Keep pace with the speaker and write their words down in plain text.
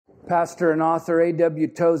Pastor and author A.W.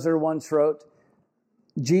 Tozer once wrote,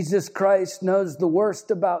 "Jesus Christ knows the worst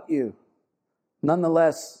about you.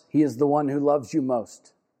 Nonetheless, he is the one who loves you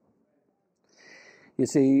most." You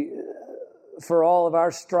see, for all of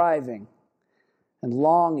our striving and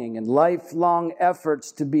longing and lifelong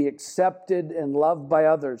efforts to be accepted and loved by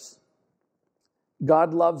others,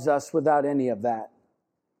 God loves us without any of that.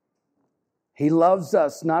 He loves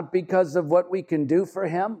us not because of what we can do for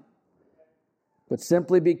Him, but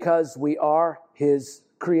simply because we are His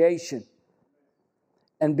creation.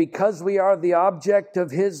 And because we are the object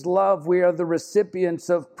of His love, we are the recipients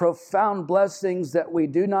of profound blessings that we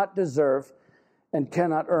do not deserve and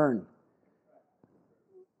cannot earn.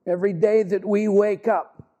 Every day that we wake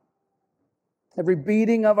up, every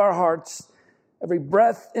beating of our hearts, every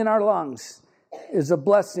breath in our lungs is a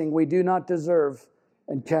blessing we do not deserve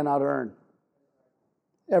and cannot earn.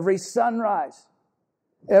 Every sunrise,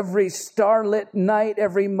 every starlit night,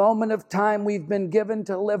 every moment of time we've been given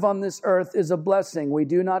to live on this earth is a blessing we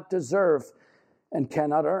do not deserve and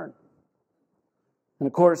cannot earn. And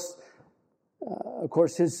of course,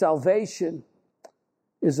 His salvation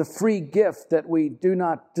is a free gift that we do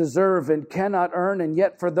not deserve and cannot earn. And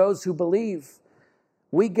yet for those who believe,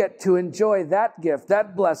 we get to enjoy that gift,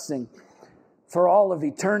 that blessing for all of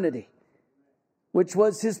eternity, which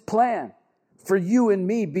was His plan for you and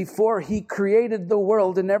me before He created the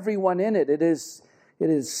world and everyone in it. It is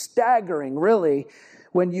staggering, really,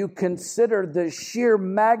 when you consider the sheer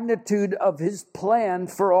magnitude of His plan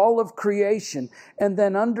for all of creation, and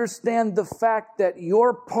then understand the fact that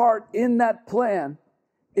your part in that plan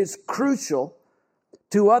is crucial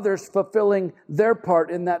to others fulfilling their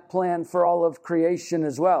part in that plan for all of creation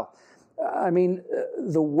as well. I mean,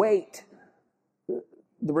 the weight,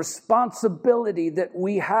 the responsibility that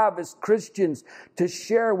we have as Christians to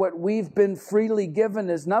share what we've been freely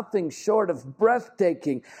given is nothing short of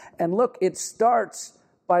breathtaking. And look, it starts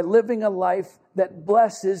by living a life that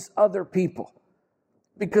blesses other people.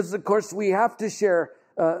 Because, of course, we have to share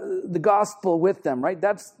the gospel with them, right?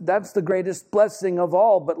 That's the greatest blessing of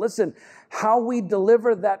all. But listen, how we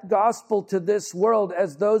deliver that gospel to this world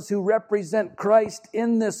as those who represent Christ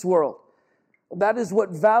in this world, that is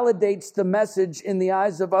what validates the message in the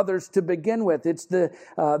eyes of others to begin with. It's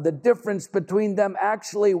the difference between them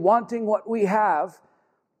actually wanting what we have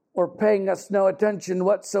or paying us no attention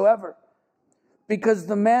whatsoever. Because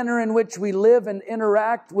the manner in which we live and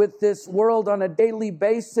interact with this world on a daily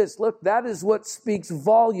basis, look, that is what speaks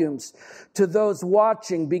volumes to those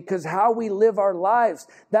watching. Because how we live our lives,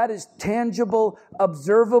 that is tangible,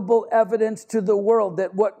 observable evidence to the world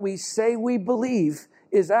that what we say we believe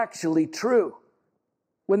is actually true.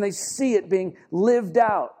 When they see it being lived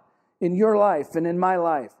out in your life and in my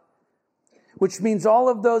life. Which means all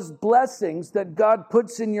of those blessings that God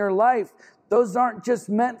puts in your life, those aren't just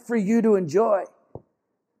meant for you to enjoy.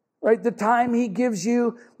 Right? The time He gives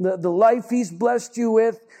you, the life He's blessed you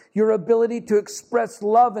with, your ability to express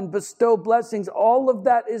love and bestow blessings, all of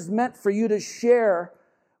that is meant for you to share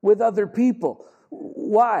with other people.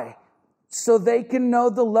 Why? So they can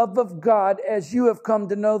know the love of God as you have come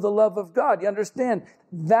to know the love of God. You understand?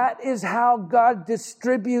 That is how God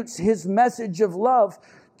distributes His message of love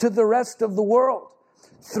to the rest of the world.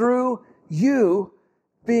 Through you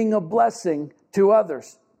being a blessing to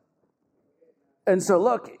others. And so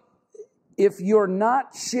look, if you're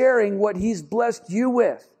not sharing what He's blessed you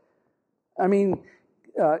with, I mean,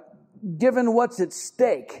 given what's at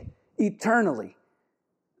stake eternally,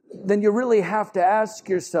 then you really have to ask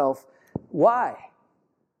yourself, why?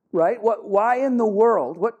 Right? Why in the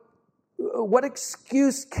world? What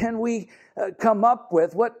excuse can we come up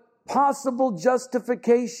with? What possible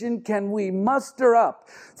justification can we muster up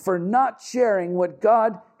for not sharing what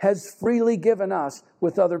God has freely given us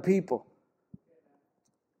with other people?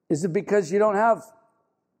 Is it because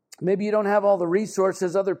maybe you don't have all the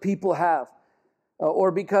resources other people have?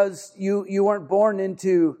 Or because you weren't born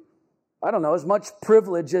into, I don't know, as much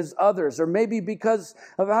privilege as others? Or maybe because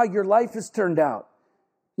of how your life has turned out.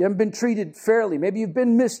 You haven't been treated fairly. Maybe you've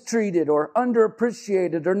been mistreated or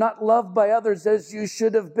underappreciated or not loved by others as you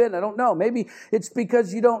should have been. I don't know. Maybe it's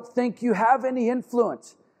because you don't think you have any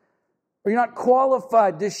influence. Or you're not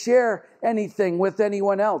qualified to share anything with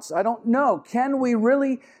anyone else. I don't know. Can we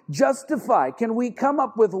really justify? Can we come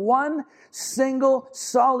up with one single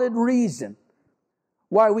solid reason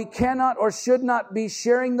why we cannot or should not be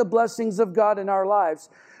sharing the blessings of God in our lives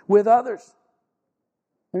with others?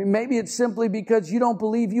 I mean, maybe it's simply because you don't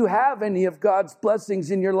believe you have any of God's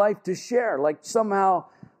blessings in your life to share. Like somehow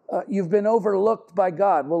you've been overlooked by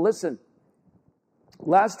God. Well, listen.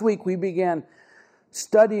 Last week we began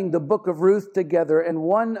studying the book of Ruth together, and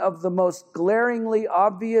one of the most glaringly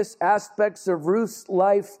obvious aspects of Ruth's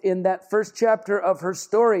life in that first chapter of her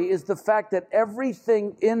story is the fact that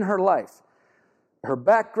everything in her life, her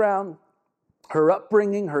background, her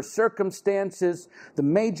upbringing, her circumstances, the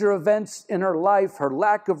major events in her life, her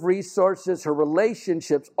lack of resources, her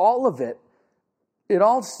relationships, all of it, it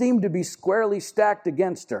all seemed to be squarely stacked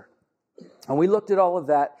against her. And we looked at all of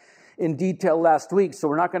that in detail last week, so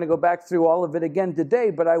we're not going to go back through all of it again today,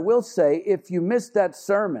 but I will say, if you missed that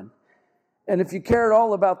sermon, and if you care at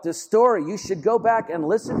all about this story, you should go back and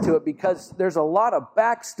listen to it, because there's a lot of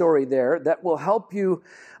backstory there that will help you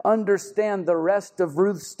understand the rest of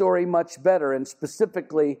Ruth's story much better, and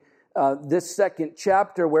specifically this second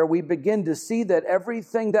chapter, where we begin to see that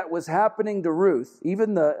everything that was happening to Ruth,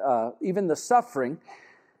 even the suffering,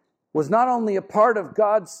 was not only a part of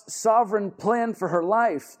God's sovereign plan for her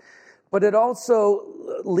life, but it also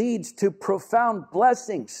leads to profound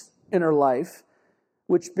blessings in her life,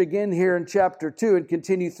 which begin here in chapter 2 and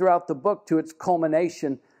continue throughout the book to its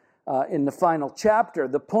culmination in the final chapter.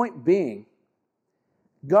 The point being,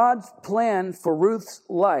 God's plan for Ruth's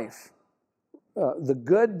life, the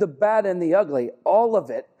good, the bad, and the ugly, all of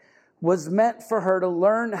it was meant for her to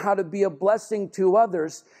learn how to be a blessing to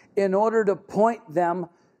others in order to point them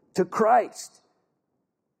to Christ,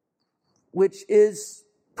 which is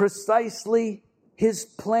precisely His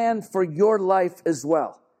plan for your life as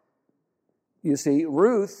well. You see,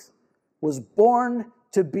 Ruth was born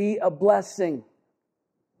to be a blessing,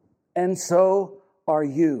 and so are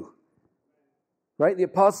you. Right? The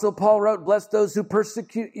Apostle Paul wrote, "Bless those who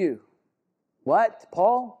persecute you." What,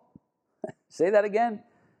 Paul? Say that again.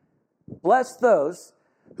 Bless those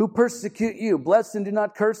who persecute you. Bless and do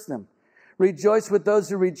not curse them. Rejoice with those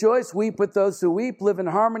who rejoice. Weep with those who weep. Live in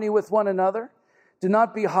harmony with one another. Do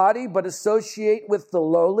not be haughty, but associate with the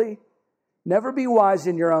lowly. Never be wise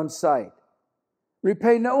in your own sight.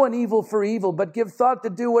 Repay no one evil for evil, but give thought to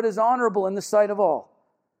do what is honorable in the sight of all.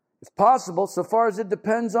 If possible, so far as it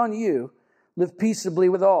depends on you, live peaceably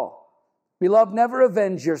with all. Beloved, never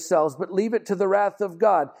avenge yourselves, but leave it to the wrath of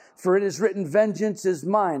God. For it is written, "Vengeance is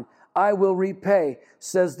mine, I will repay,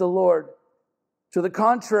 says the Lord." To the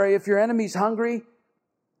contrary, if your enemy is hungry,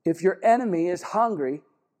 if your enemy is hungry,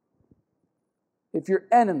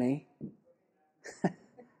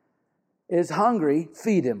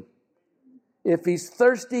 feed him. If he's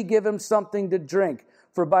thirsty, give him something to drink,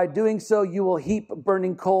 for by doing so you will heap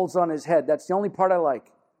burning coals on his head. That's the only part I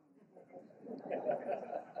like.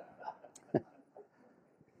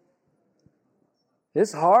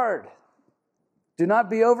 It's hard. Do not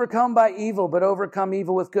be overcome by evil, but overcome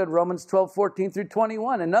evil with good. Romans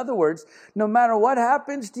 12:14-21. In other words, no matter what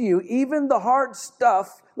happens to you, even the hard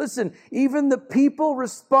stuff, listen, even the people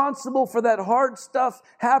responsible for that hard stuff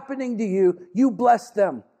happening to you, you bless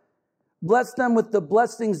them. Bless them with the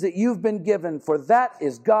blessings that you've been given, for that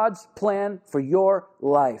is God's plan for your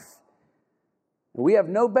life. We have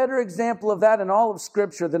no better example of that in all of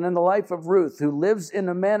Scripture than in the life of Ruth, who lives in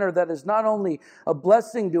a manner that is not only a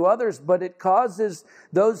blessing to others, but it causes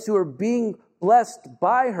those who are being blessed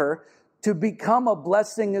by her to become a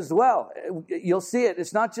blessing as well. You'll see it.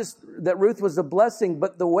 It's not just that Ruth was a blessing,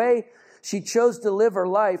 but the way she chose to live her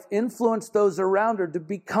life influenced those around her to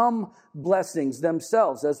become blessings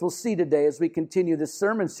themselves, as we'll see today as we continue this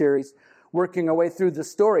sermon series, working our way through the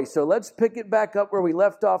story. So let's pick it back up where we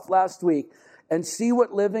left off last week and see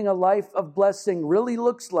what living a life of blessing really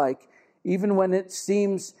looks like, even when it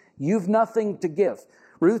seems you've nothing to give.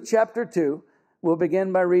 Ruth chapter 2, we'll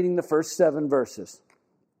begin by reading the first 7 verses.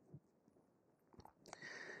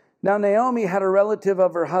 Now Naomi had a relative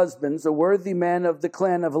of her husband's, a worthy man of the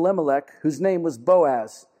clan of Elimelech, whose name was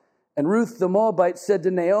Boaz. And Ruth the Moabite said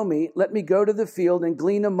to Naomi, "Let me go to the field and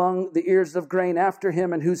glean among the ears of grain after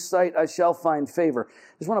him, in whose sight I shall find favor."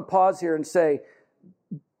 I just want to pause here and say,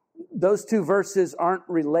 those 2 verses aren't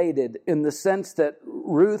related in the sense that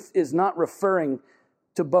Ruth is not referring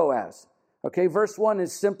to Boaz. Okay, verse 1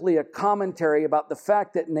 is simply a commentary about the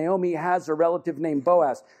fact that Naomi has a relative named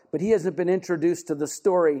Boaz, but he hasn't been introduced to the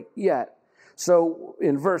story yet. So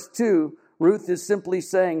in verse 2, Ruth is simply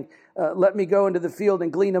saying, let me go into the field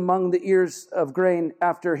and glean among the ears of grain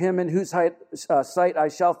after him in whose sight I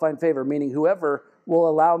shall find favor, meaning whoever will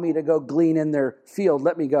allow me to go glean in their field,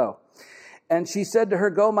 let me go. And she said to her,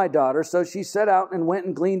 "Go, my daughter." So she set out and went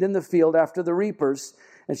and gleaned in the field after the reapers.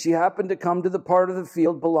 And she happened to come to the part of the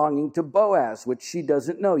field belonging to Boaz, which she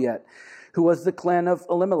doesn't know yet, who was the clan of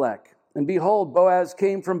Elimelech. And behold, Boaz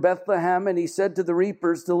came from Bethlehem, and he said to the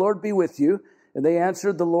reapers, "The Lord be with you." And they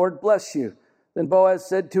answered, "The Lord bless you." Then Boaz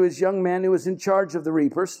said to his young man who was in charge of the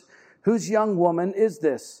reapers, "Whose young woman is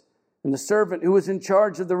this?" And the servant who was in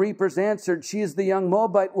charge of the reapers answered, "She is the young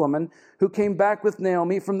Moabite woman who came back with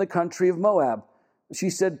Naomi from the country of Moab." She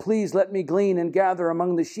said, "Please let me glean and gather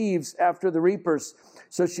among the sheaves after the reapers."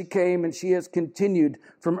 So she came, and she has continued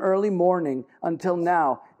from early morning until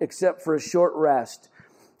now, except for a short rest.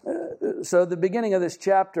 So the beginning of this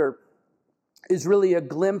chapter is really a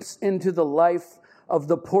glimpse into the life of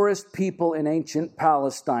the poorest people in ancient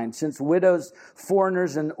Palestine. Since widows,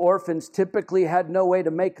 foreigners, and orphans typically had no way to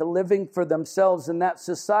make a living for themselves in that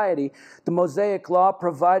society, the Mosaic Law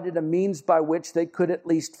provided a means by which they could at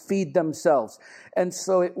least feed themselves. And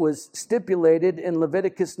so it was stipulated in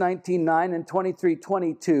Leviticus 19:9 and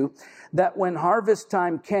 23:22 that when harvest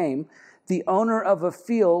time came, the owner of a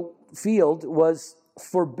field was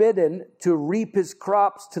forbidden to reap his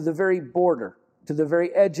crops to the very border, to the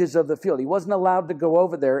very edges of the field. He wasn't allowed to go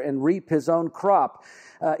over there and reap his own crop.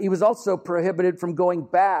 He was also prohibited from going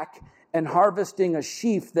back and harvesting a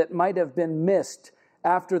sheaf that might have been missed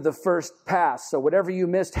after the first pass. So whatever you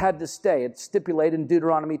missed had to stay. It's stipulated in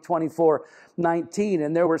Deuteronomy 24:19.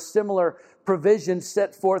 And there were similar provisions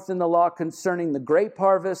set forth in the law concerning the grape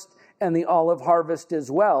harvest and the olive harvest as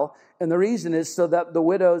well. And the reason is so that the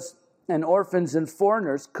widows and orphans and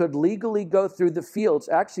foreigners could legally go through the fields,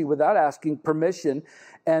 actually without asking permission,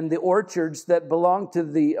 and the orchards that belonged to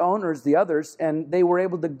the owners, the others, and they were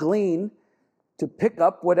able to glean, to pick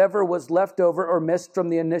up whatever was left over or missed from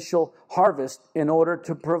the initial harvest in order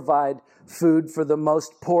to provide food for the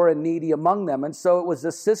most poor and needy among them. And so it was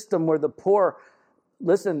a system where the poor,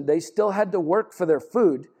 listen, they still had to work for their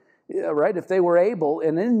food, right, if they were able,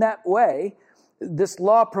 and in that way, this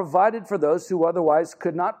law provided for those who otherwise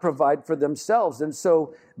could not provide for themselves. And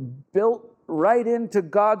so built right into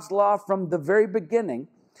God's law from the very beginning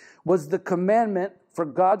was the commandment for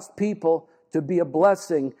God's people to be a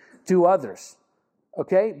blessing to others.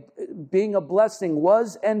 Okay? Being a blessing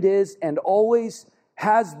was and is and always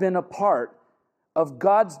has been a part of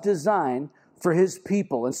God's design for his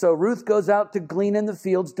people. And so Ruth goes out to glean in the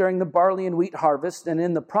fields during the barley and wheat harvest, and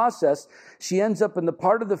in the process, she ends up in the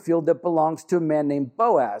part of the field that belongs to a man named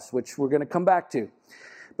Boaz, which we're going to come back to.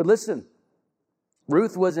 But listen,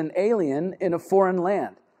 Ruth was an alien in a foreign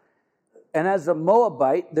land. And as a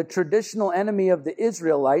Moabite, the traditional enemy of the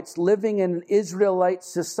Israelites, living in an Israelite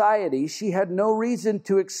society, she had no reason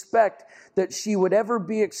to expect that she would ever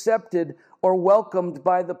be accepted or welcomed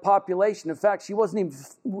by the population. In fact, she wasn't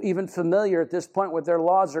even familiar at this point with their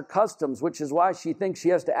laws or customs, which is why she thinks she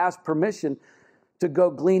has to ask permission to go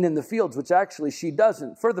glean in the fields, which actually she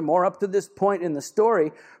doesn't. Furthermore, up to this point in the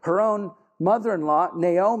story, her own mother-in-law,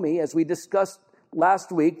 Naomi, as we discussed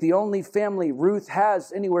last week, the only family Ruth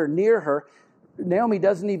has anywhere near her, Naomi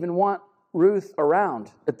doesn't even want Ruth around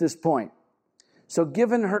at this point. So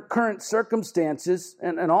given her current circumstances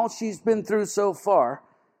and all she's been through so far,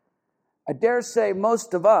 I dare say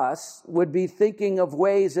most of us would be thinking of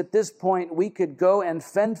ways at this point we could go and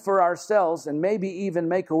fend for ourselves and maybe even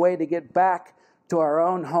make a way to get back to our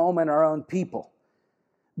own home and our own people.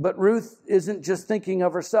 But Ruth isn't just thinking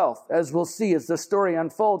of herself. As we'll see as the story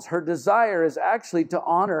unfolds, her desire is actually to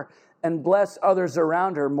honor and bless others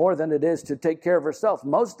around her more than it is to take care of herself.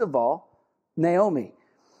 Most of all, Naomi.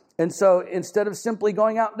 And so instead of simply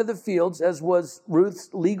going out into the fields, as was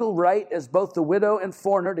Ruth's legal right as both the widow and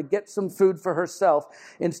foreigner to get some food for herself,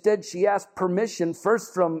 instead she asked permission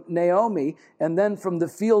first from Naomi and then from the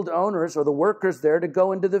field owners or the workers there to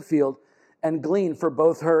go into the field and glean for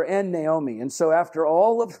both her and Naomi. And so after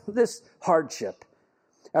all of this hardship,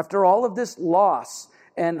 after all of this loss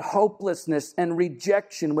and hopelessness and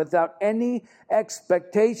rejection without any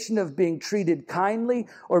expectation of being treated kindly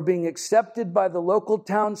or being accepted by the local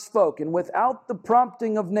townsfolk, and without the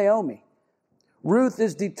prompting of Naomi, Ruth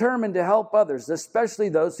is determined to help others, especially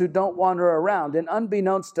those who don't want her around. And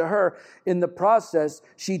unbeknownst to her, in the process,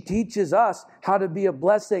 she teaches us how to be a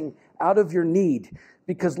blessing out of your need.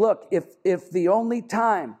 Because look, if the only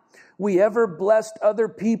time we ever blessed other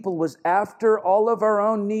people was after all of our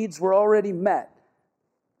own needs were already met,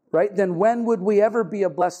 right, then when would we ever be a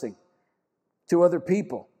blessing to other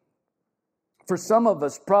people? For some of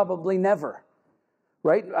us, probably never,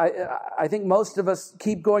 right? I think most of us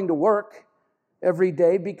keep going to work every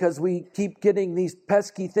day because we keep getting these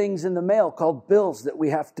pesky things in the mail called bills that we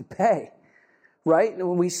have to pay, right? And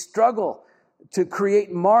when we struggle to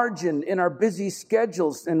create margin in our busy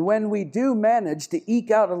schedules, and when we do manage to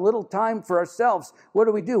eke out a little time for ourselves, what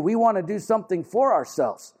do? We want to do something for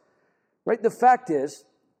ourselves, right? The fact is,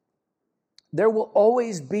 there will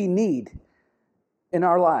always be need in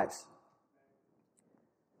our lives.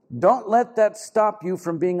 Don't let that stop you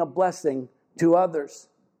from being a blessing to others.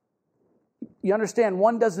 You understand,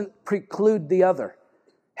 one doesn't preclude the other.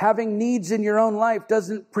 Having needs in your own life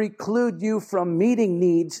doesn't preclude you from meeting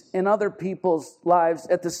needs in other people's lives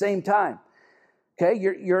at the same time. Okay,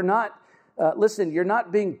 you're not, you're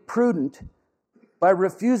not being prudent by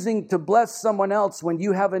refusing to bless someone else when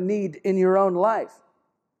you have a need in your own life.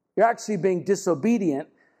 You're actually being disobedient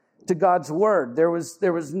to God's word. There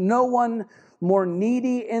was no one more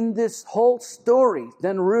needy in this whole story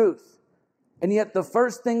than Ruth. And yet the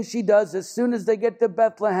first thing she does as soon as they get to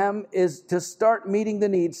Bethlehem is to start meeting the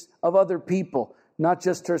needs of other people, not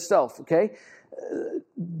just herself, okay?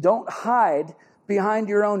 Don't hide behind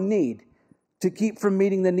your own need to keep from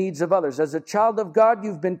meeting the needs of others. As a child of God,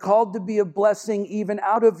 you've been called to be a blessing even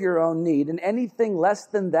out of your own need. And anything less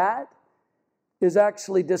than that is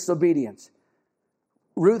actually disobedience.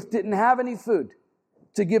 Ruth didn't have any food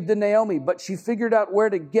to give to Naomi, but she figured out where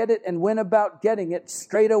to get it and went about getting it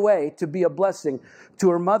straight away to be a blessing to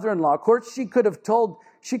her mother-in-law. Of course, she could have told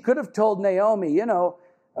Naomi,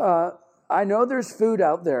 I know there's food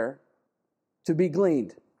out there to be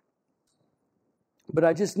gleaned, but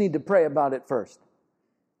I just need to pray about it first.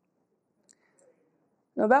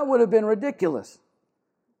 Now, that would have been ridiculous,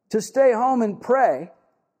 to stay home and pray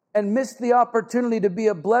and miss the opportunity to be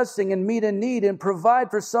a blessing and meet a need and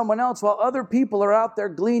provide for someone else while other people are out there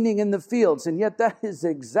gleaning in the fields. And yet that is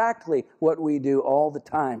exactly what we do all the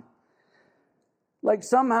time. Like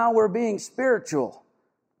somehow we're being spiritual.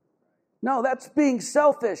 No, that's being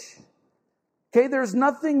selfish. Okay, there's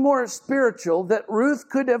nothing more spiritual that Ruth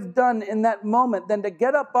could have done in that moment than to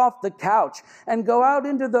get up off the couch and go out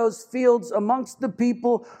into those fields amongst the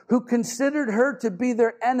people who considered her to be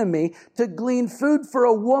their enemy, to glean food for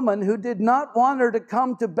a woman who did not want her to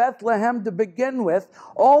come to Bethlehem to begin with,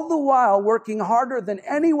 all the while working harder than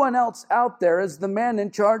anyone else out there, as the man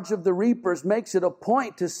in charge of the reapers makes it a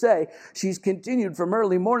point to say she's continued from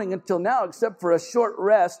early morning until now, except for a short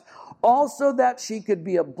rest, also that she could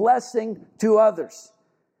be a blessing to others.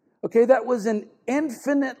 Okay, that was an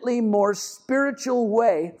infinitely more spiritual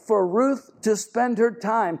way for Ruth to spend her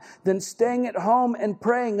time than staying at home and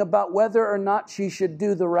praying about whether or not she should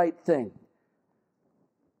do the right thing.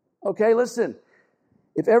 Okay, listen,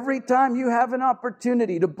 if every time you have an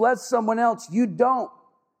opportunity to bless someone else, you don't,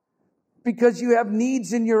 because you have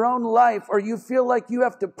needs in your own life, or you feel like you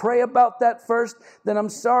have to pray about that first, then I'm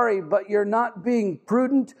sorry, but you're not being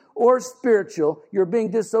prudent or spiritual. You're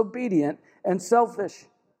being disobedient and selfish.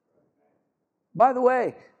 By the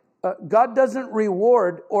way, God doesn't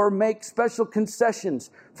reward or make special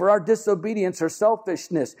concessions for our disobedience or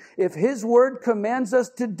selfishness. If His word commands us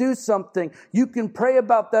to do something, you can pray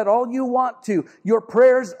about that all you want to. Your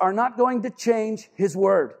prayers are not going to change His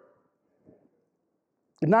word.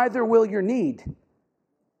 Neither will your need.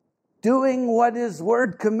 Doing what His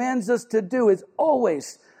word commands us to do is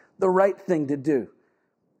always the right thing to do.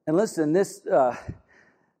 And listen, this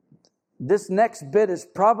next bit is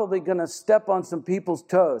probably going to step on some people's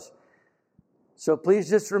toes. So please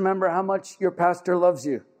just remember how much your pastor loves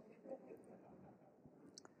you.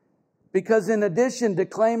 Because in addition to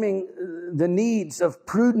claiming the needs of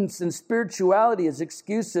prudence and spirituality as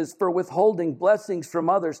excuses for withholding blessings from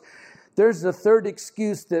others, there's a third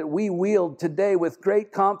excuse that we wield today with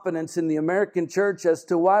great confidence in the American church as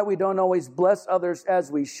to why we don't always bless others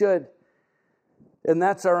as we should. And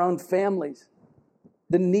that's our own families.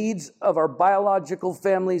 The needs of our biological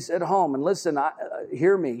families at home. And listen,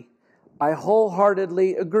 hear me. I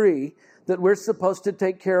wholeheartedly agree that we're supposed to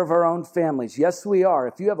take care of our own families. Yes, we are.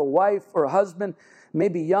 If you have a wife or a husband,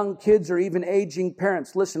 maybe young kids or even aging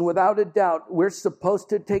parents, listen, without a doubt, we're supposed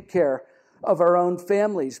to take care of our own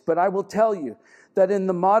families. But I will tell you that in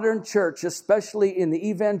the modern church, especially in the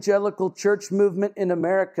evangelical church movement in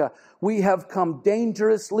America, we have come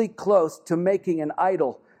dangerously close to making an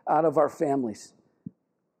idol out of our families.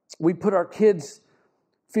 We put our kids'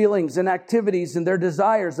 feelings and activities and their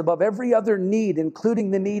desires above every other need, including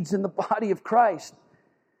the needs in the body of Christ.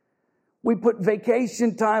 We put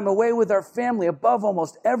vacation time away with our family above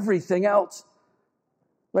almost everything else.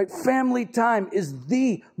 Right? Family time is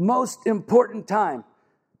the most important time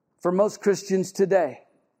for most Christians today.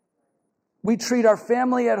 We treat our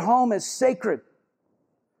family at home as sacred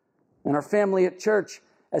and our family at church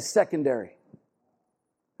as secondary.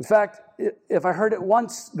 In fact, if I heard it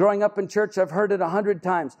once growing up in church, I've heard it 100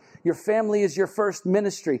 times. Your family is your first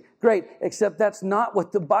ministry. Great, except that's not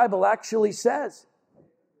what the Bible actually says.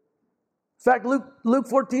 In fact, Luke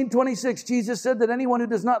 14:26, Jesus said that anyone who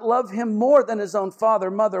does not love Him more than his own father,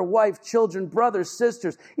 mother, wife, children, brothers,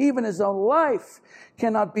 sisters, even his own life,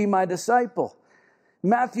 cannot be my disciple.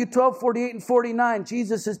 Matthew 12, 48 and 49,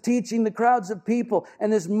 Jesus is teaching the crowds of people,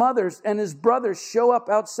 and his mothers and his brothers show up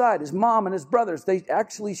outside. His mom and his brothers, they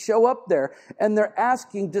actually show up there, and they're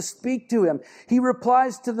asking to speak to him. He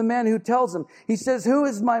replies to the man who tells him, he says, "Who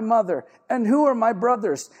is my mother, and who are my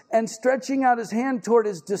brothers?" And stretching out his hand toward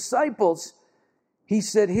his disciples, he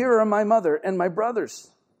said, "Here are my mother and my brothers."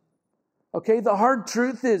 Okay, the hard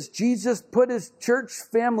truth is Jesus put his church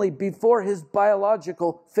family before his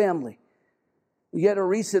biological family. Yet a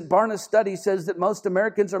recent Barna study says that most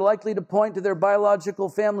Americans are likely to point to their biological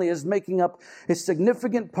family as making up a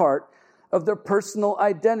significant part of their personal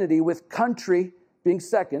identity, with country being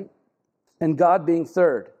second and God being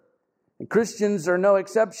third. And Christians are no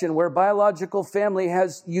exception, where biological family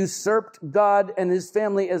has usurped God and his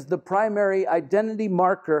family as the primary identity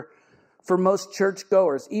marker for most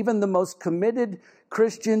churchgoers. Even the most committed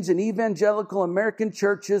Christians in evangelical American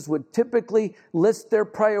churches would typically list their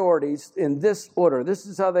priorities in this order. This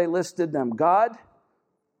is how they listed them: God,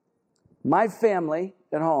 my family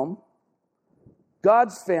at home,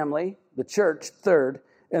 God's family, the church, third,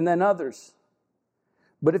 and then others.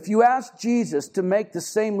 But if you ask Jesus to make the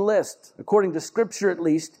same list, according to Scripture at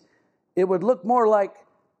least, it would look more like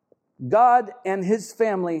God and his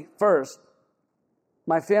family first,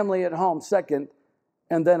 my family at home second,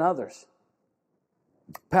 and then others.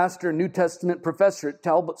 Pastor, New Testament professor at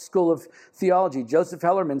Talbot School of Theology, Joseph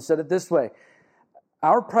Hellerman, said it this way: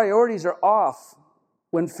 "Our priorities are off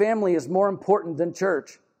when family is more important than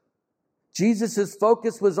church." Jesus'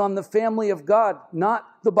 focus was on the family of God, not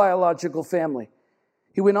the biological family.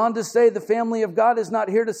 He went on to say, the family of God is not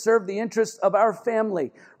here to serve the interests of our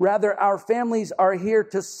family. Rather, our families are here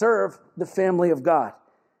to serve the family of God.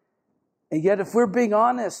 And yet, if we're being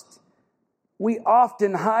honest, we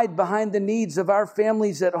often hide behind the needs of our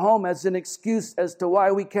families at home as an excuse as to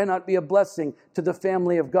why we cannot be a blessing to the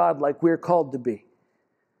family of God like we're called to be.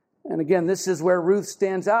 And again, this is where Ruth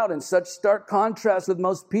stands out in such stark contrast with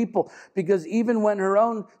most people, because even when her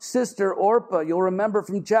own sister Orpah, you'll remember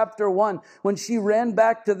from chapter 1, when she ran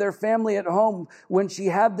back to their family at home, when she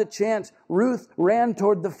had the chance, Ruth ran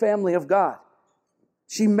toward the family of God.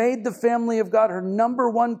 She made the family of God her number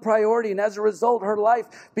one priority, and as a result, her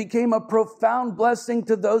life became a profound blessing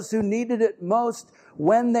to those who needed it most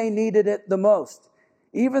when they needed it the most.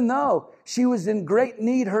 Even though she was in great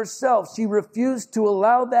need herself, she refused to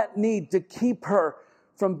allow that need to keep her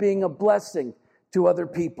from being a blessing to other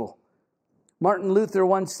people. Martin Luther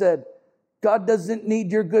once said, "God doesn't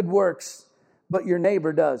need your good works, but your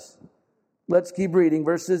neighbor does." Let's keep reading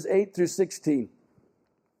verses 8 through 16.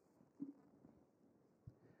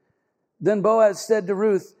 Then Boaz said to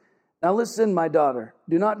Ruth, "Now listen, my daughter,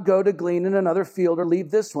 do not go to glean in another field or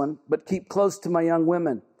leave this one, but keep close to my young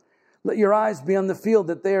women. Let your eyes be on the field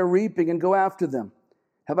that they are reaping and go after them.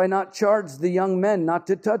 Have I not charged the young men not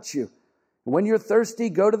to touch you? When you're thirsty,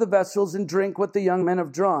 go to the vessels and drink what the young men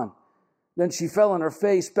have drawn." Then she fell on her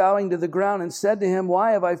face, bowing to the ground, and said to him,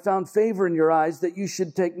 "Why have I found favor in your eyes that you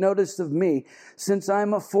should take notice of me, since I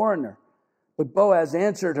am a foreigner?" But Boaz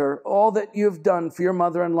answered her, "All that you have done for your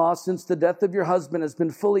mother-in-law since the death of your husband has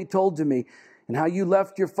been fully told to me, and how you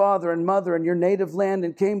left your father and mother and your native land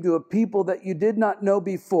and came to a people that you did not know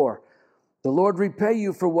before. The Lord repay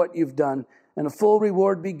you for what you've done, and a full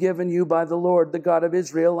reward be given you by the Lord, the God of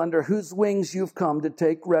Israel, under whose wings you've come to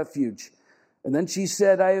take refuge." And then she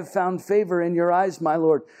said, "I have found favor in your eyes, my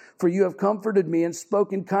Lord, for you have comforted me and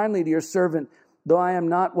spoken kindly to your servant, though I am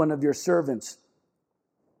not one of your servants."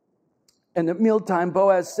 And at mealtime,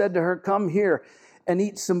 Boaz said to her, "Come here and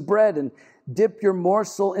eat some bread and dip your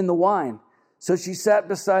morsel in the wine." So she sat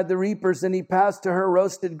beside the reapers, and he passed to her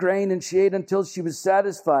roasted grain, and she ate until she was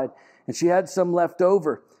satisfied, and she had some left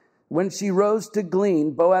over. When she rose to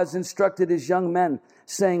glean, Boaz instructed his young men,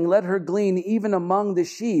 saying, "Let her glean even among the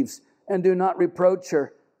sheaves, and do not reproach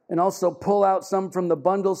her. And also pull out some from the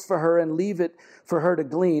bundles for her, and leave it for her to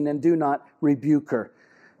glean, and do not rebuke her."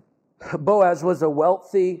 Boaz was a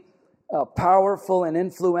wealthy, powerful, and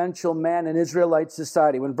influential man in Israelite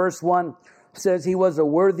society. When verse 1 says he was a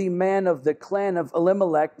worthy man of the clan of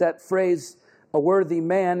Elimelech, that phrase, "a worthy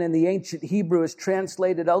man," in the ancient Hebrew is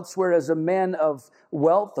translated elsewhere as a man of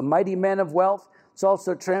wealth, a mighty man of wealth. It's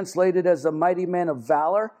also translated as a mighty man of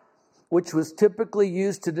valor, which was typically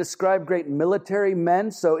used to describe great military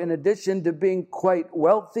men. So in addition to being quite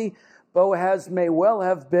wealthy, Boaz may well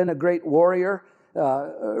have been a great warrior.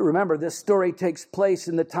 Remember, this story takes place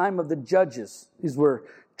in the time of the Judges. These were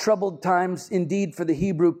troubled times indeed for the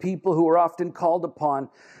Hebrew people, who were often called upon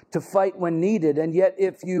to fight when needed. And yet,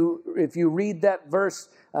 if you read that verse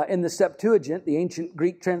in the Septuagint, the ancient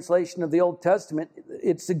Greek translation of the Old Testament,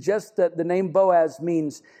 it suggests that the name Boaz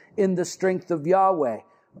means in the strength of Yahweh,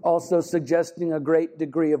 also suggesting a great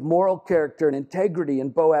degree of moral character and integrity in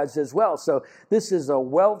Boaz as well. So this is a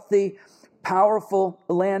wealthy, powerful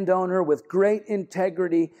landowner with great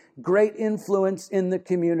integrity, great influence in the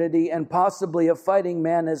community, and possibly a fighting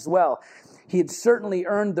man as well. He had certainly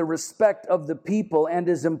earned the respect of the people and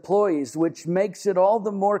his employees, which makes it all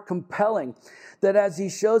the more compelling that as he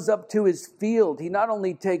shows up to his field, he not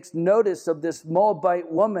only takes notice of this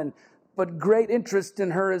Moabite woman, but great interest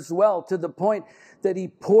in her as well, to the point that he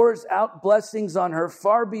pours out blessings on her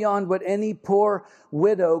far beyond what any poor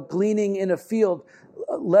widow gleaning in a field,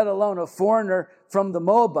 let alone a foreigner from the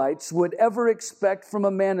Moabites, would ever expect from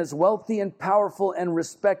a man as wealthy and powerful and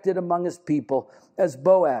respected among his people as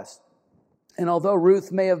Boaz. And although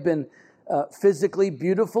Ruth may have been physically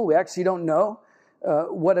beautiful, we actually don't know.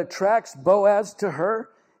 What attracts Boaz to her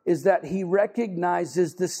is that he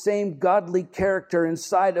recognizes the same godly character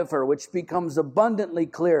inside of her, which becomes abundantly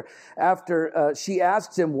clear after she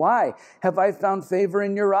asks him, "Why have I found favor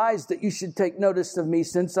in your eyes that you should take notice of me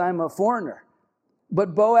since I'm a foreigner?"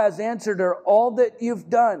 But Boaz answered her, "All that you've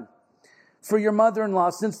done for your mother-in-law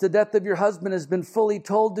since the death of your husband has been fully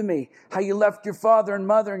told to me, how you left your father and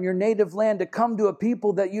mother and your native land to come to a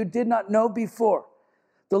people that you did not know before.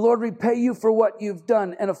 The Lord repay you for what you've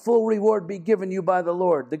done, and a full reward be given you by the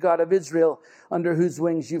Lord, the God of Israel, under whose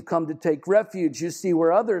wings you've come to take refuge." You see,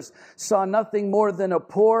 where others saw nothing more than a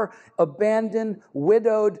poor, abandoned,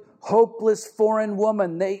 widowed, hopeless foreign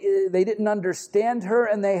woman, they didn't understand her,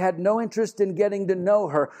 and they had no interest in getting to know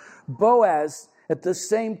her. Boaz, at the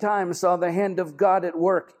same time, saw the hand of God at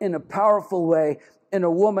work in a powerful way in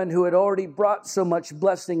a woman who had already brought so much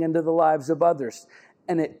blessing into the lives of others.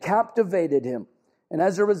 And it captivated him. And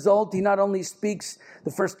as a result, he not only speaks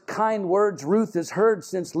the first kind words Ruth has heard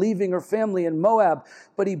since leaving her family in Moab,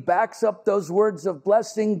 but he backs up those words of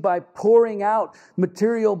blessing by pouring out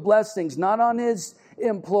material blessings, not on his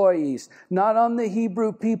employees, not on the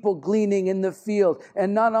Hebrew people gleaning in the field,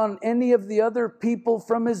 and not on any of the other people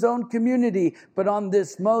from his own community, but on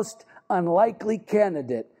this most unlikely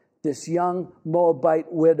candidate, this young Moabite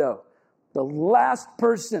widow, the last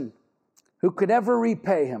person who could ever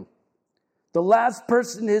repay him, the last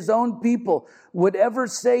person his own people would ever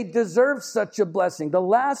say deserves such a blessing, the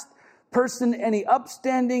last person any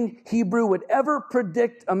upstanding Hebrew would ever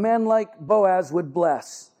predict a man like Boaz would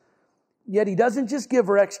bless. Yet he doesn't just give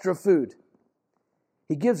her extra food.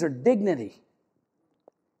 He gives her dignity.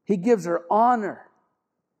 He gives her honor.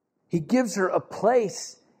 He gives her a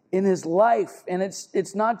place in his life. And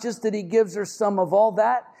it's not just that he gives her some of all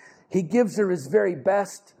that. He gives her his very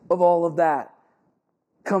best of all of that.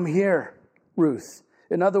 "Come here, Ruth."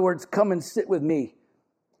 In other words, come and sit with me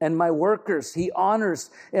and my workers. He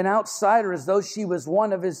honors an outsider as though she was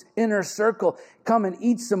one of his inner circle. "Come and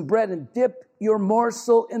eat some bread and dip your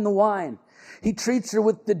morsel in the wine." He treats her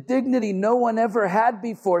with the dignity no one ever had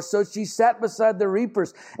before. So she sat beside the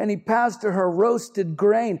reapers, and he passed her roasted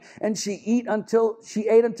grain, and she ate until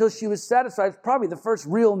she was satisfied. It's probably the first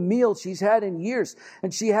real meal she's had in years,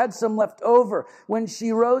 and she had some left over. When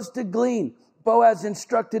she rose to glean, Boaz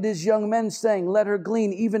instructed his young men, saying, "Let her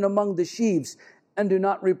glean even among the sheaves, and do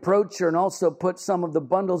not reproach her, and also put some of the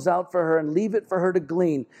bundles out for her, and leave it for her to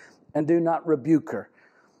glean, and do not rebuke her."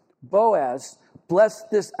 Boaz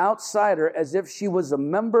blessed this outsider as if she was a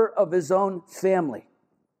member of his own family.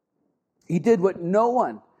 He did what no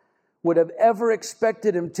one would have ever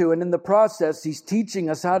expected him to, and in the process, he's teaching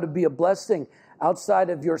us how to be a blessing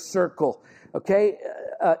outside of your circle. Okay?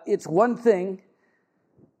 It's one thing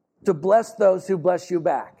to bless those who bless you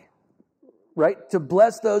back, right? To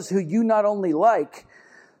bless those who you not only like,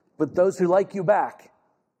 but those who like you back.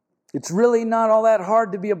 It's really not all that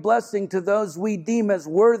hard to be a blessing to those we deem as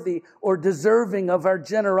worthy or deserving of our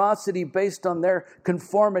generosity based on their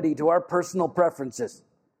conformity to our personal preferences.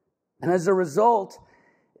 And as a result,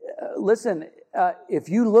 if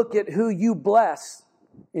you look at who you bless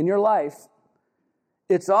in your life,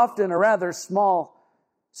 it's often a rather small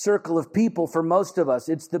circle of people for most of us.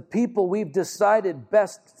 It's the people we've decided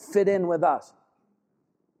best fit in with us.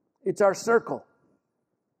 It's our circle.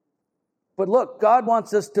 But look, God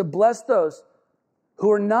wants us to bless those who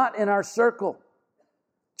are not in our circle.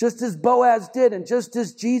 Just as Boaz did and just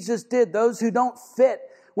as Jesus did, those who don't fit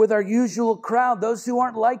with our usual crowd, those who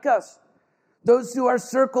aren't like us, those who our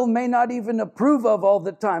circle may not even approve of all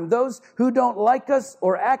the time, those who don't like us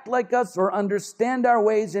or act like us or understand our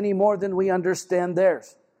ways any more than we understand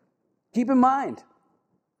theirs. Keep in mind,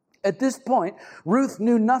 at this point, Ruth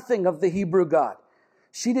knew nothing of the Hebrew God.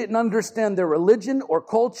 She didn't understand their religion or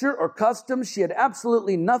culture or customs. She had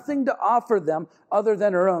absolutely nothing to offer them other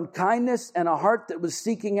than her own kindness and a heart that was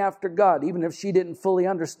seeking after God, even if she didn't fully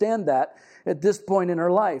understand that at this point in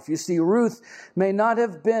her life. You see, Ruth may not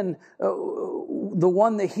have been the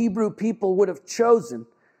one the Hebrew people would have chosen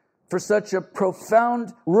for such a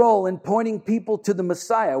profound role in pointing people to the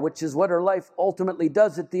Messiah, which is what her life ultimately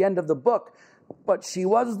does at the end of the book. But she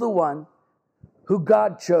was the one who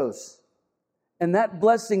God chose. And that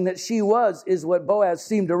blessing that she was is what Boaz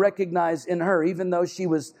seemed to recognize in her, even though she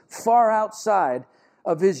was far outside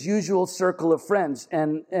of his usual circle of friends.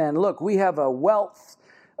 And look, we have a wealth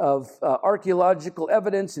of archaeological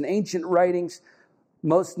evidence and ancient writings,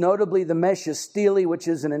 most notably the Mesha Stele, which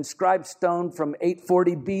is an inscribed stone from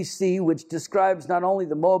 840 BC, which describes not only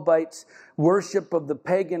the Moabites' worship of the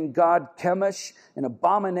pagan god Chemosh, an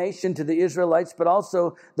abomination to the Israelites, but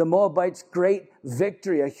also the Moabites' great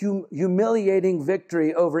victory, a humiliating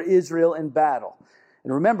victory over Israel in battle.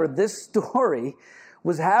 And remember, this story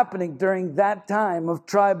was happening during that time of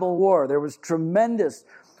tribal war. There was tremendous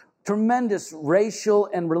racial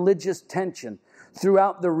and religious tension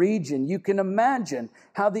throughout the region. You can imagine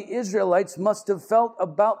how the Israelites must have felt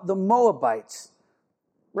about the Moabites,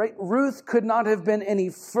 right? Ruth could not have been any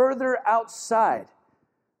further outside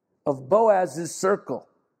of Boaz's circle.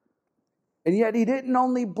 And yet he didn't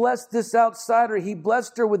only bless this outsider, he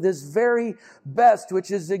blessed her with his very best,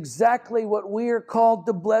 which is exactly what we are called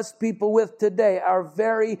to bless people with today, our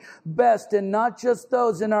very best, and not just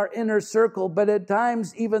those in our inner circle, but at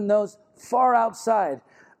times even those far outside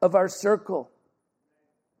of our circle,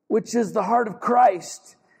 which is the heart of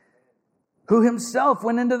Christ, who himself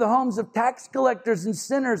went into the homes of tax collectors and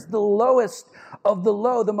sinners, the lowest of the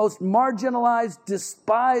low, the most marginalized,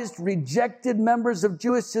 despised, rejected members of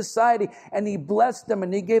Jewish society. And he blessed them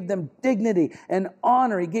and he gave them dignity and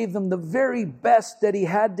honor. He gave them the very best that he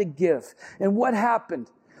had to give. And what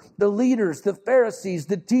happened? The leaders, the Pharisees,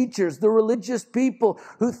 the teachers, the religious people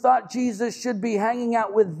who thought Jesus should be hanging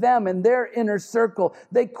out with them in their inner circle,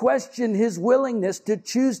 they questioned his willingness to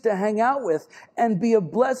choose to hang out with and be a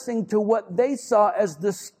blessing to what they saw as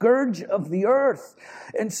the scourge of the earth.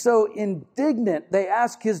 And so indignant, they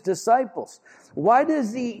asked his disciples, why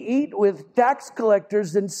does he eat with tax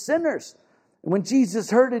collectors and sinners? When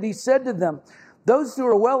Jesus heard it, he said to them, those who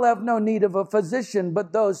are well have no need of a physician,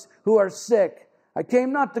 but those who are sick. I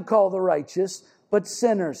came not to call the righteous, but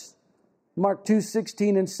sinners. Mark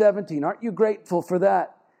 2:16 and 17. Aren't you grateful for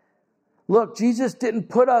that? Look, Jesus didn't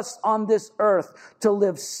put us on this earth to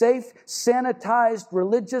live safe, sanitized,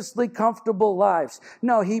 religiously comfortable lives.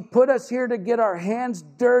 No, he put us here to get our hands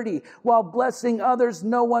dirty while blessing others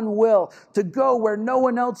no one will, to go where no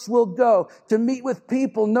one else will go, to meet with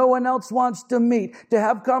people no one else wants to meet, to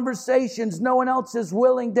have conversations no one else is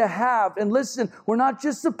willing to have. And listen, we're not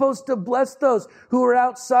just supposed to bless those who are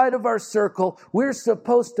outside of our circle. We're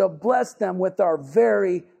supposed to bless them with our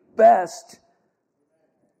very best.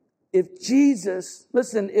 If Jesus,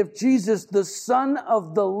 the Son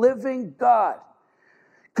of the living God,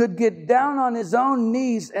 could get down on his own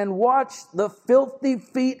knees and watch the filthy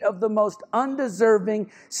feet of the most undeserving,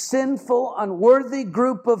 sinful, unworthy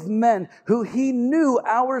group of men who he knew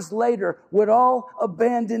hours later would all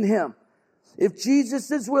abandon him, if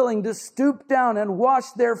Jesus is willing to stoop down and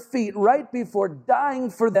wash their feet right before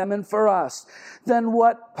dying for them and for us, then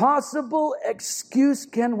what possible excuse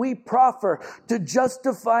can we proffer to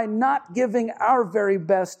justify not giving our very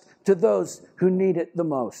best to those who need it the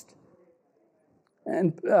most?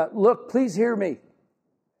 And look, please hear me.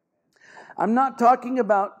 I'm not talking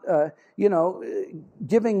about,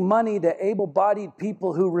 giving money to able-bodied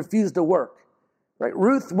people who refuse to work. Right?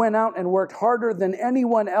 Ruth went out and worked harder than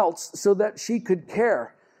anyone else so that she could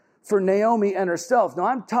care for Naomi and herself. Now,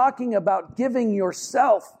 I'm talking about giving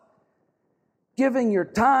yourself, giving your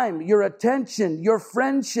time, your attention, your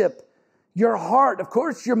friendship, your heart, of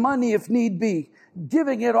course, your money if need be,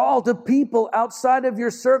 giving it all to people outside of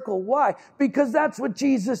your circle. Why? Because that's what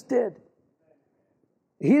Jesus did.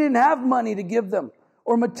 He didn't have money to give them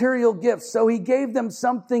or material gifts. So he gave them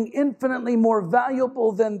something infinitely more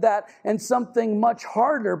valuable than that, and something much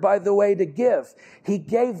harder, by the way, to give. He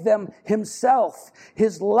gave them himself,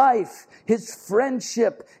 his life, his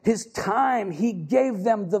friendship, his time. He gave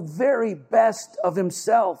them the very best of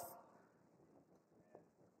himself.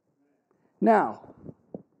 Now,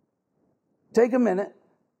 take a minute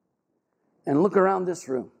and look around this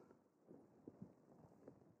room.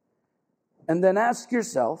 And then ask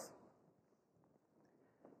yourself,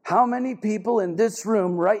 how many people in this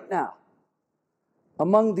room right now,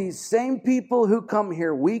 among these same people who come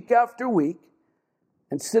here week after week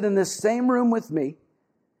and sit in this same room with me,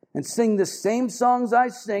 and sing the same songs I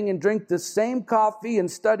sing and drink the same coffee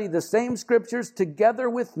and study the same scriptures together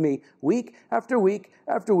with me week after week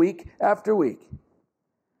after week after week?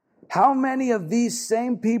 How many of these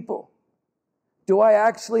same people do I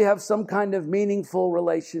actually have some kind of meaningful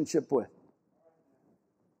relationship with?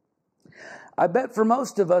 I bet for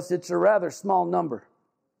most of us it's a rather small number.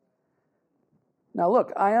 Now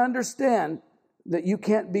look, I understand that you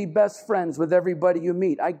can't be best friends with everybody you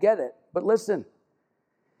meet. I get it. But listen,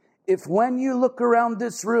 if when you look around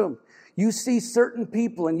this room, you see certain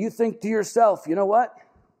people and you think to yourself, you know what?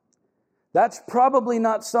 That's probably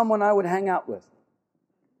not someone I would hang out with,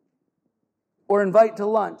 or invite to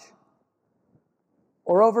lunch,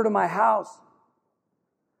 or over to my house,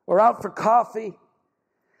 or out for coffee.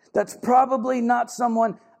 That's probably not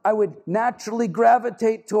someone I would naturally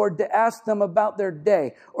gravitate toward to ask them about their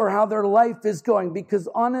day or how their life is going, because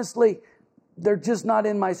honestly, they're just not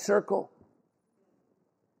in my circle.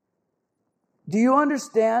 Do you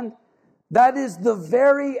understand? That is the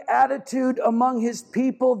very attitude among his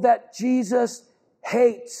people that Jesus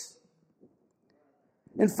hates.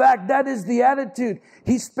 In fact, that is the attitude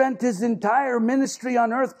he spent his entire ministry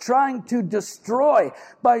on earth trying to destroy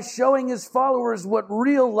by showing his followers what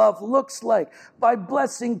real love looks like, by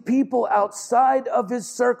blessing people outside of his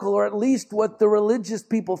circle, or at least what the religious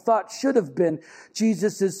people thought should have been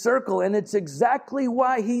Jesus' circle. And it's exactly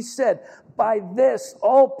why he said, by this,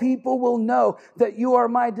 all people will know that you are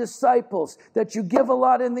my disciples, that you give a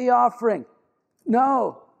lot in the offering.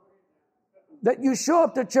 No. That you show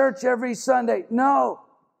up to church every Sunday. No.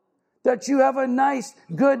 That you have a nice,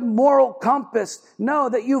 good moral compass. No.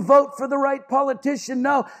 That you vote for the right politician.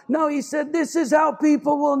 No. No, he said, this is how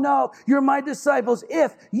people will know you're my disciples,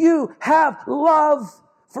 if you have love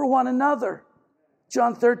for one another.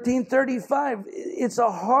 John 13:35. It's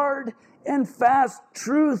a hard and fast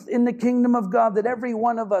truth in the kingdom of God that every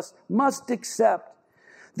one of us must accept.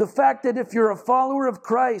 The fact that if you're a follower of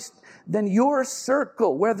Christ, then your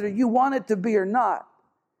circle, whether you want it to be or not,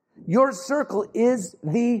 your circle is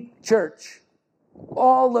the church.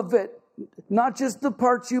 All of it. Not just the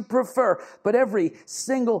parts you prefer, but every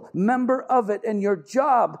single member of it. And your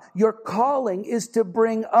job, your calling is to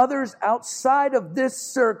bring others outside of this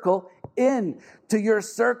circle in to your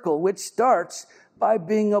circle, which starts by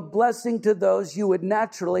being a blessing to those you would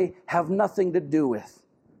naturally have nothing to do with.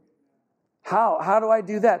 How do I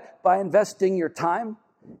do that? By investing your time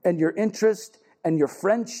and your interest and your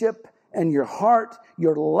friendship and your heart,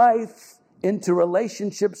 your life into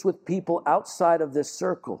relationships with people outside of this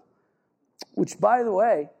circle. Which, by the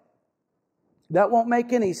way, that won't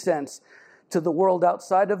make any sense to the world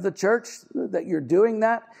outside of the church that you're doing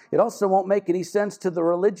that. It also won't make any sense to the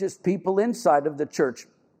religious people inside of the church,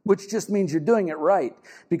 which just means you're doing it right,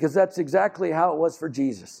 because that's exactly how it was for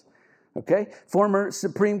Jesus. Okay? Former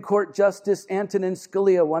Supreme Court Justice Antonin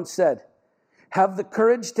Scalia once said, have the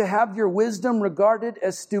courage to have your wisdom regarded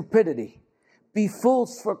as stupidity. Be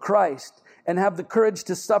fools for Christ, and have the courage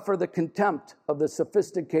to suffer the contempt of the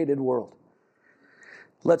sophisticated world.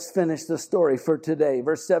 Let's finish the story for today.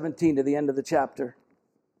 Verse 17 to the end of the chapter.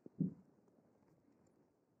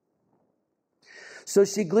 So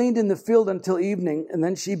she gleaned in the field until evening, and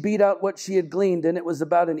then she beat out what she had gleaned, and it was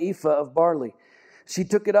about an ephah of barley. She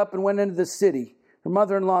took it up and went into the city. Her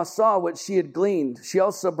mother-in-law saw what she had gleaned. She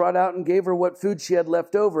also brought out and gave her what food she had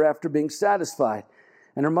left over after being satisfied.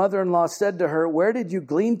 And her mother-in-law said to her, where did you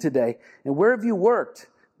glean today? And where have you worked?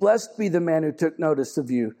 Blessed be the man who took notice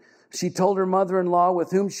of you. She told her mother-in-law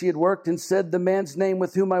with whom she had worked and said, the man's name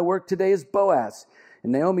with whom I work today is Boaz.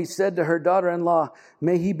 And Naomi said to her daughter-in-law,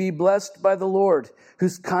 may he be blessed by the Lord,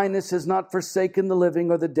 whose kindness has not forsaken the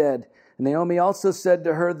living or the dead. And Naomi also said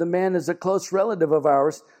to her, the man is a close relative of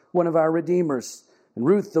ours, one of our redeemers. And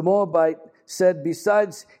Ruth the Moabite said,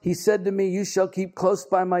 besides, he said to me, you shall keep close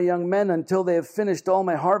by my young men until they have finished all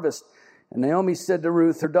my harvest. And Naomi said to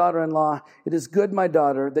Ruth, her daughter-in-law, it is good, my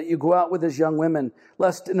daughter, that you go out with his young women,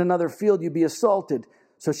 lest in another field you be assaulted.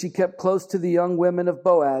 So she kept close to the young women of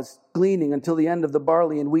Boaz, gleaning until the end of the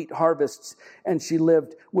barley and wheat harvests, and she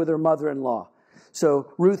lived with her mother-in-law.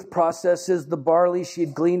 So Ruth processes the barley she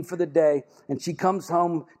had gleaned for the day, and she comes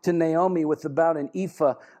home to Naomi with about an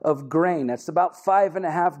ephah of grain. That's about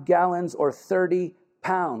 5.5 gallons or 30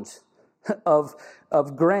 pounds of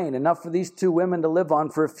grain, enough for these two women to live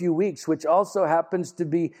on for a few weeks, which also happens to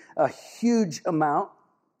be a huge amount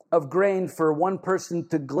of grain for one person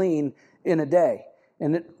to glean in a day.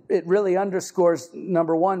 And it really underscores,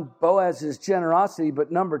 number one, Boaz's generosity,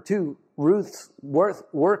 but number two, Ruth's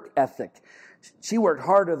work ethic. She worked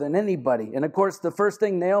harder than anybody. And of course, the first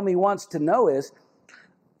thing Naomi wants to know is,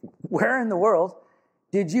 where in the world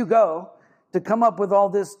did you go to come up with all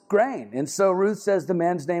this grain. And so Ruth says, the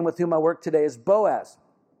man's name with whom I work today is Boaz,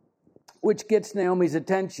 which gets Naomi's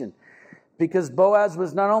attention. Because Boaz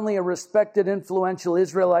was not only a respected, influential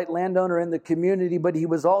Israelite landowner in the community, but he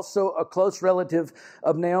was also a close relative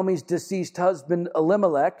of Naomi's deceased husband,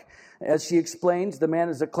 Elimelech. As she explains, the man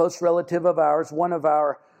is a close relative of ours, one of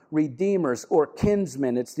our redeemers or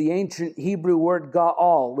kinsmen. It's the ancient Hebrew word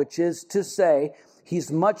Gaal, which is to say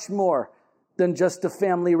he's much more than just a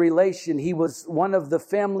family relation. He was one of the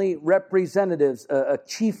family representatives, a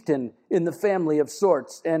chieftain in the family of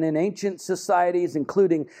sorts. And in ancient societies,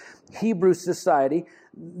 including Hebrew society,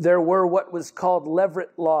 there were what was called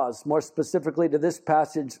levirate laws, more specifically to this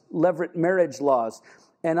passage, levirate marriage laws.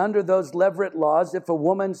 And under those levirate laws, if a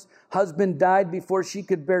woman's husband died before she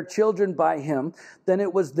could bear children by him, then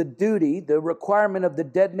it was the duty, the requirement of the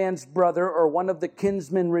dead man's brother or one of the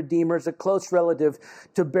kinsman redeemers, a close relative,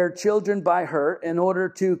 to bear children by her in order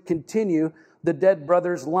to continue the dead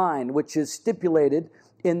brother's line, which is stipulated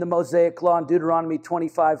in the Mosaic Law in Deuteronomy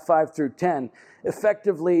 25, 5 through 10,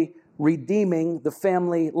 effectively redeeming the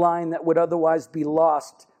family line that would otherwise be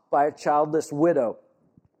lost by a childless widow.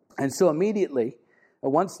 And so immediately,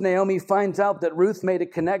 once Naomi finds out that Ruth made a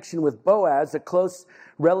connection with Boaz, a close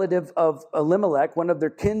relative of Elimelech, one of their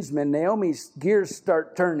kinsmen, Naomi's gears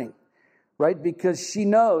start turning, right? Because she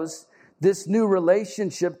knows this new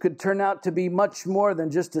relationship could turn out to be much more than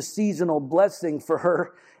just a seasonal blessing for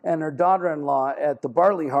her and her daughter-in-law at the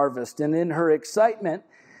barley harvest. And in her excitement,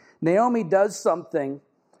 Naomi does something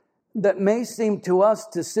that may seem to us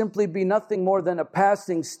to simply be nothing more than a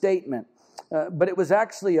passing statement. But it was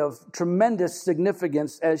actually of tremendous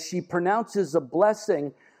significance as she pronounces a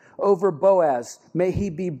blessing over Boaz. May he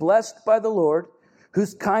be blessed by the Lord,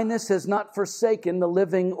 whose kindness has not forsaken the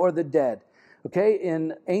living or the dead. Okay,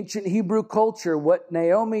 in ancient Hebrew culture, what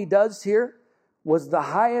Naomi does here was the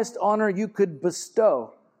highest honor you could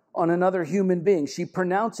bestow on another human being. She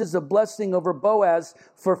pronounces a blessing over Boaz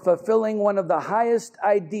for fulfilling one of the highest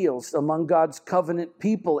ideals among God's covenant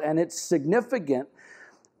people. And it's significant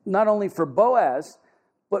not only for Boaz,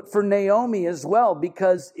 but for Naomi as well,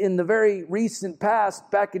 because in the very recent past,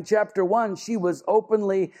 back in chapter 1, she was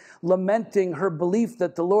openly lamenting her belief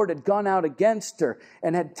that the Lord had gone out against her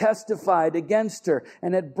and had testified against her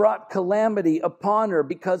and had brought calamity upon her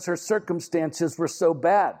because her circumstances were so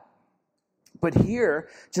bad. But here,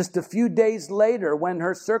 just a few days later, when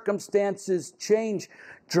her circumstances change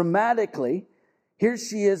dramatically, here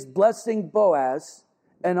she is blessing Boaz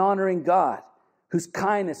and honoring God, whose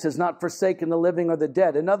kindness has not forsaken the living or the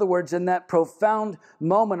dead. In other words, in that profound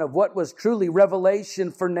moment of what was truly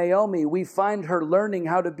revelation for Naomi, we find her learning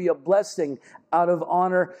how to be a blessing out of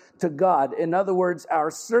honor to God. In other words,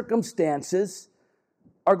 our circumstances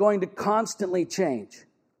are going to constantly change.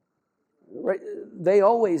 Right? They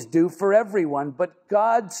always do for everyone, but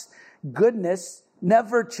God's goodness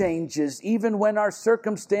never changes, even when our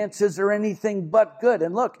circumstances are anything but good.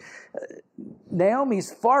 And look,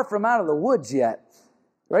 Naomi's far from out of the woods yet,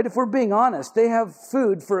 right? If we're being honest, they have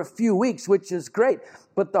food for a few weeks, which is great,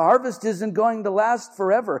 but the harvest isn't going to last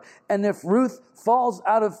forever. And if Ruth falls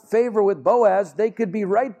out of favor with Boaz, they could be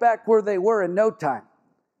right back where they were in no time.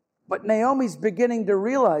 But Naomi's beginning to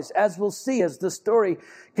realize, as we'll see as the story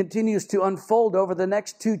continues to unfold over the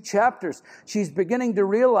next 2 chapters, she's beginning to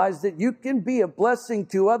realize that you can be a blessing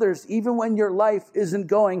to others even when your life isn't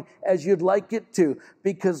going as you'd like it to,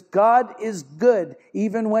 because God is good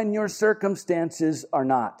even when your circumstances are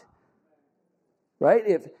not.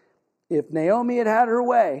 Right? If Naomi had had her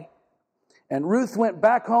way and Ruth went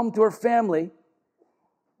back home to her family,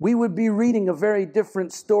 we would be reading a very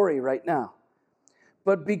different story right now.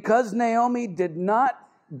 But because Naomi did not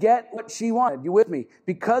get what she wanted, you with me?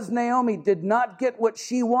 Because Naomi did not get what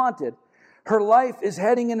she wanted, her life is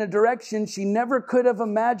heading in a direction she never could have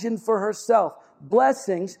imagined for herself.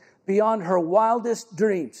 Blessings beyond her wildest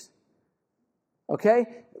dreams. Okay?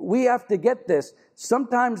 We have to get this.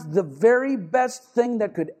 Sometimes the very best thing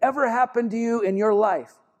that could ever happen to you in your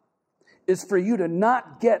life is for you to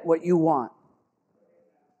not get what you want.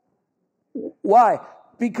 Why?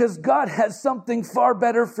 Because God has something far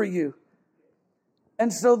better for you.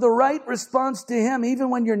 And so the right response to Him,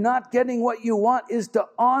 even when you're not getting what you want, is to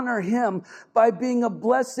honor Him by being a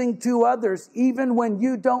blessing to others, even when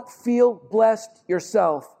you don't feel blessed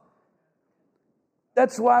yourself.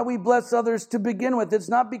 That's why we bless others to begin with. It's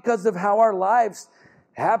not because of how our lives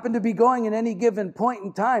happen to be going at any given point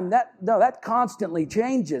in time. That constantly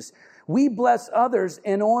changes. We bless others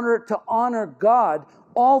in order to honor God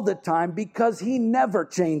all the time, because He never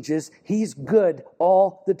changes. He's good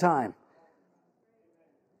all the time.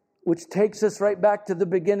 Which takes us right back to the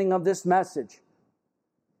beginning of this message.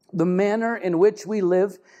 The manner in which we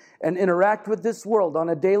live and interact with this world on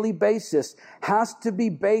a daily basis has to be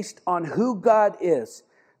based on who God is,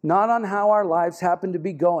 not on how our lives happen to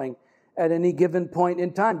be going at any given point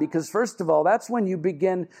in time. Because first of all, that's when you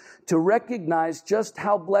begin to recognize just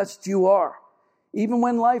how blessed you are. Even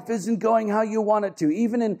when life isn't going how you want it to,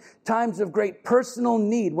 even in times of great personal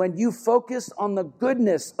need, when you focus on the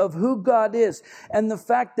goodness of who God is and the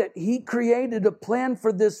fact that He created a plan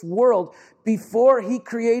for this world before He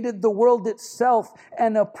created the world itself,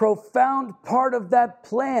 and a profound part of that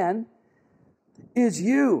plan is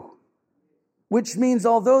you. Which means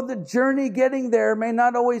although the journey getting there may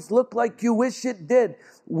not always look like you wish it did,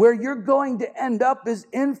 where you're going to end up is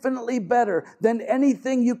infinitely better than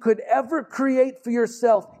anything you could ever create for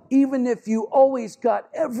yourself, even if you always got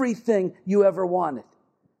everything you ever wanted.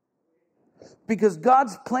 Because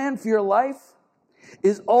God's plan for your life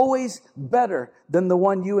is always better than the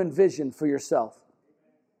one you envisioned for yourself.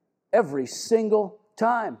 Every single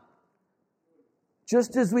time.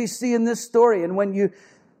 Just as we see in this story, and when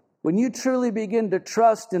you truly begin to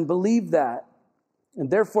trust and believe that, and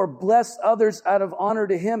therefore bless others out of honor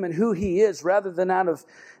to Him and who He is, rather than out of,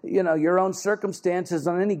 your own circumstances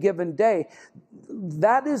on any given day,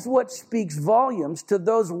 that is what speaks volumes to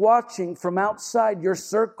those watching from outside your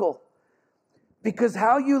circle. Because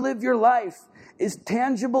how you live your life is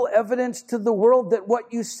tangible evidence to the world that what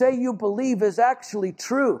you say you believe is actually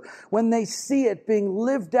true when they see it being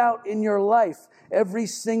lived out in your life every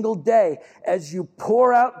single day as you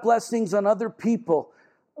pour out blessings on other people.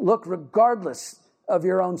 Look, regardless of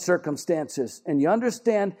your own circumstances. And you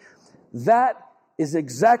understand that is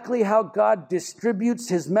exactly how God distributes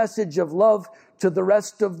His message of love to the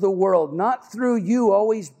rest of the world. Not through you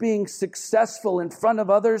always being successful in front of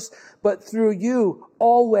others, but through you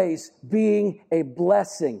always being a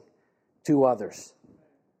blessing to others.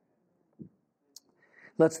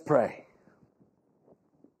 Let's pray.